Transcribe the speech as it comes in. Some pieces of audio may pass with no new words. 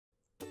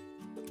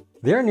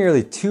There are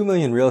nearly 2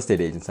 million real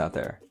estate agents out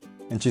there,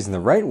 and choosing the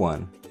right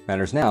one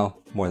matters now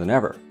more than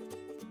ever.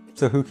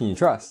 So who can you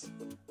trust?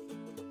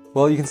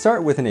 Well, you can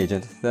start with an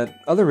agent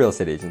that other real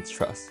estate agents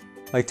trust,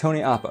 like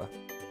Tony Appa.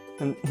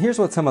 And here's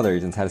what some other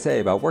agents had to say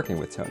about working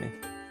with Tony.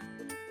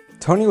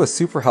 Tony was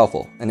super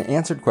helpful and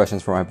answered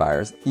questions for my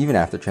buyers even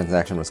after the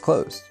transaction was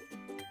closed.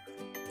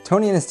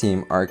 Tony and his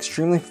team are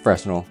extremely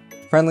professional,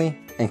 friendly,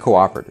 and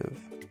cooperative.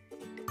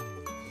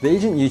 The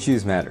agent you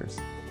choose matters.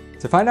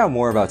 To find out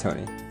more about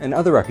Tony and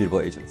other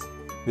reputable agents,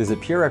 visit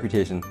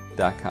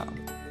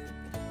purereputation.com.